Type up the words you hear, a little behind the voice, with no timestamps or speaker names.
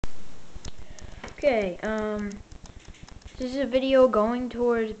Okay, this is a video going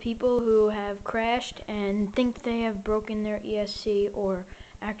towards people who have crashed and think they have broken their ESC or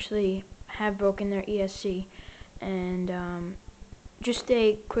actually have broken their ESC, and just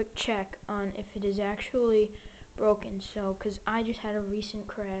a quick check on if it is actually broken. So, because I just had a recent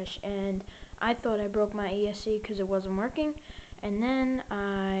crash and I thought I broke my ESC because it wasn't working, and then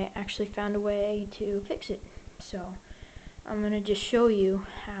I actually found a way to fix it. So, I'm going to just show you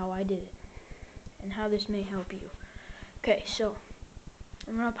how I did it and how this may help you. Okay, so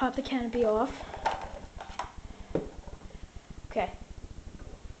I'm going to pop the canopy off. Okay,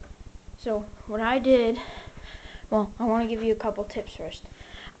 so what I did, well, I want to give you a couple tips first.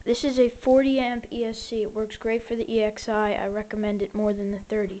 This is a 40 amp ESC. It works great for the EXI. I recommend it more than the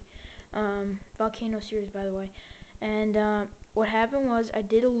 30. Volcano series, by the way. And what happened was I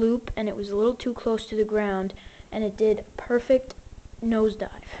did a loop and it was a little too close to the ground and it did perfect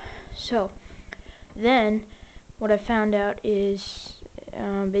nosedive. So then what I found out is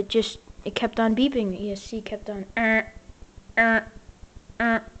it kept on beeping. The ESC kept on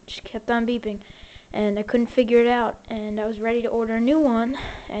just kept on beeping, and I couldn't figure it out, and I was ready to order a new one.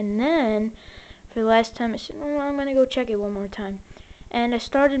 And then for the last time I said, well, I'm gonna go check it one more time, and I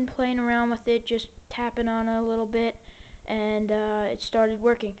started playing around with it, just tapping on it a little bit, and it started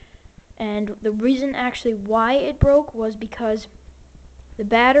working. And the reason actually why it broke was because the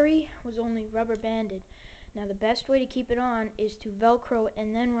battery was only rubber banded. Now the best way to keep it on is to Velcro it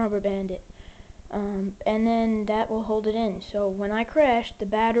and then rubber band it, and then that will hold it in. So when I crashed, the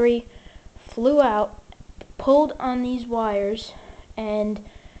battery flew out, pulled on these wires, and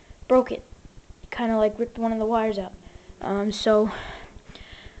broke it. Kind of like ripped one of the wires out.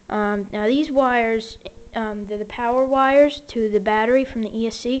 Now these wires, they're the power wires to the battery from the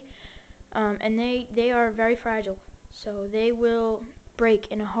ESC, and they are very fragile. So they will break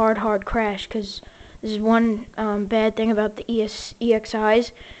in a hard crash, because this is one bad thing about the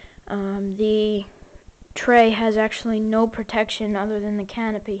EXIs. The tray has actually no protection other than the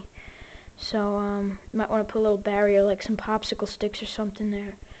canopy. So you might want to put a little barrier like some popsicle sticks or something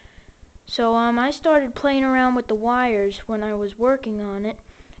there. So I started playing around with the wires when I was working on it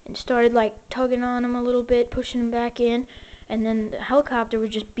and started like tugging on them a little bit, pushing them back in, and then the helicopter was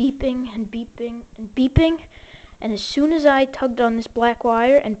just beeping and beeping and beeping. And as soon as I tugged on this black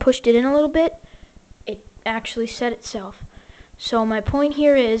wire and pushed it in a little bit, it actually set itself. So my point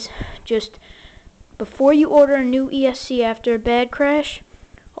here is, just before you order a new ESC after a bad crash,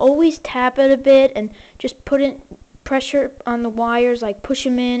 always tap it a bit and just put in pressure on the wires, like push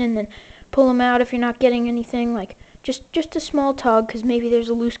them in and then pull them out if you're not getting anything, like just a small tug, because maybe there's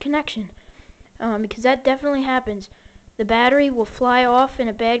a loose connection, because that definitely happens. The battery will fly off in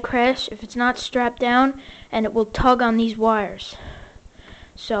a bad crash if it's not strapped down, and it will tug on these wires.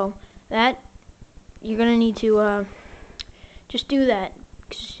 So that you're going to need to just do that,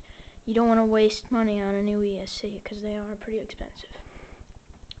 because you don't want to waste money on a new ESC, because they are pretty expensive.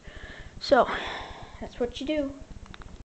 So that's what you do.